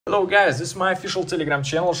Hello guys, this is my official Telegram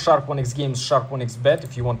channel, Sharp1x Games, Sharp1xBet.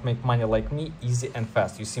 If you want to make money like me, easy and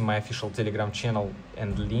fast, you see my official Telegram channel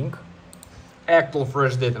and link. Actual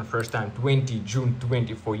fresh date and fresh time, 20 June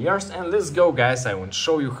 24 years. And let's go guys, I want to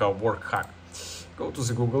show you how work hack. Go to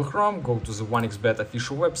the Google Chrome, go to the 1xBet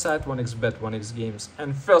official website, 1xBet, 1x Games,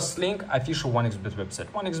 and first link, official 1xBet website,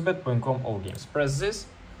 1xBet.com, all games. Press this.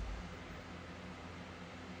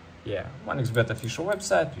 Yeah, 1xBet official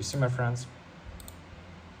website, you see my friends.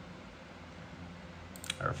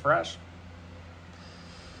 Refresh.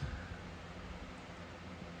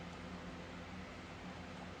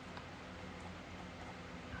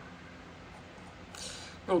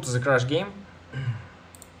 Go to the crash game.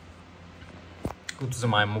 Go to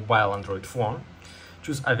my mobile Android phone.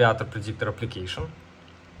 Choose Aviator Predictor application.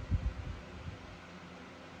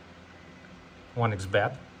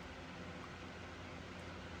 1xBet.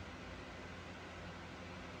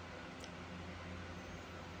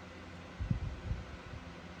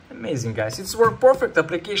 Amazing guys, it's work perfect,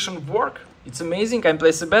 application work, it's amazing. I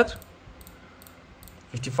place a bet,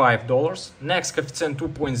 $55, next coefficient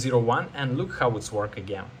 2.01, and look how it's work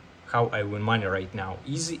again, how I win money right now,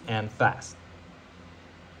 easy and fast.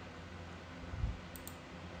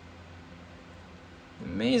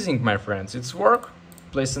 Amazing my friends, it's work,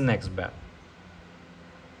 place the next bet.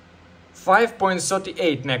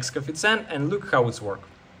 5.38 next coefficient, and look how it's work.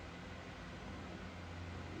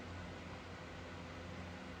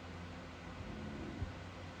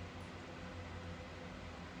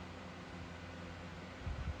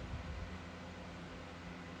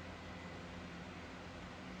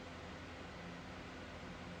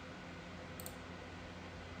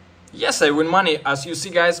 Yes, I win money, as you see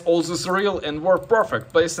guys, all this real and work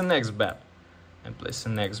perfect. Place the next bet. And place the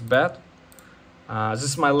next bet. This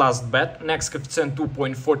is my last bet. Next coefficient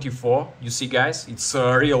 2.44. You see guys, it's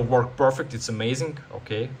real work perfect, it's amazing.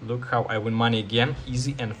 Okay, look how I win money again,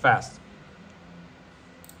 easy and fast.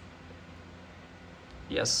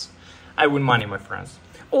 Yes, I win money my friends.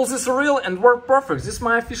 All this real and work perfect. This is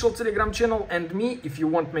my official Telegram channel and me. If you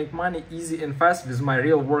want to make money easy and fast with my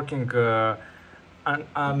real working an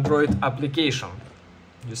Android application,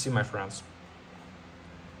 you see my friends.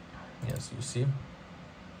 Yes, you see.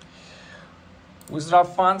 Withdraw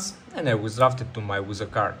funds, and I withdrawed it to my Visa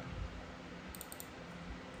card.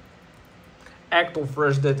 Actual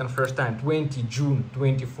fresh date and fresh time, 20 June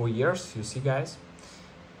 24 years, you see guys.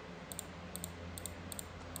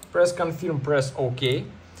 Press confirm, press OK.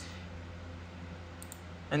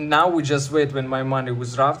 And now we just wait when my money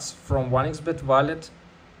withdraws from 1xBet wallet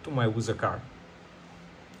to my Visa card.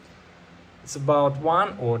 It's about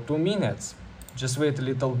 1 or 2 minutes. Just wait a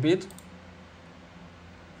little bit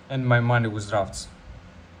and my money withdraws.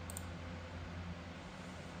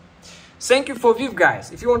 Thank you for view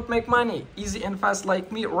guys. If you want to make money easy and fast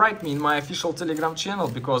like me, write me in my official Telegram channel,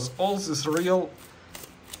 because all this real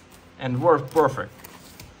and work perfect.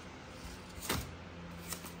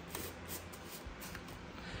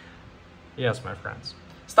 Yes my friends.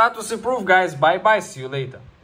 Status improved guys. Bye bye, see you later.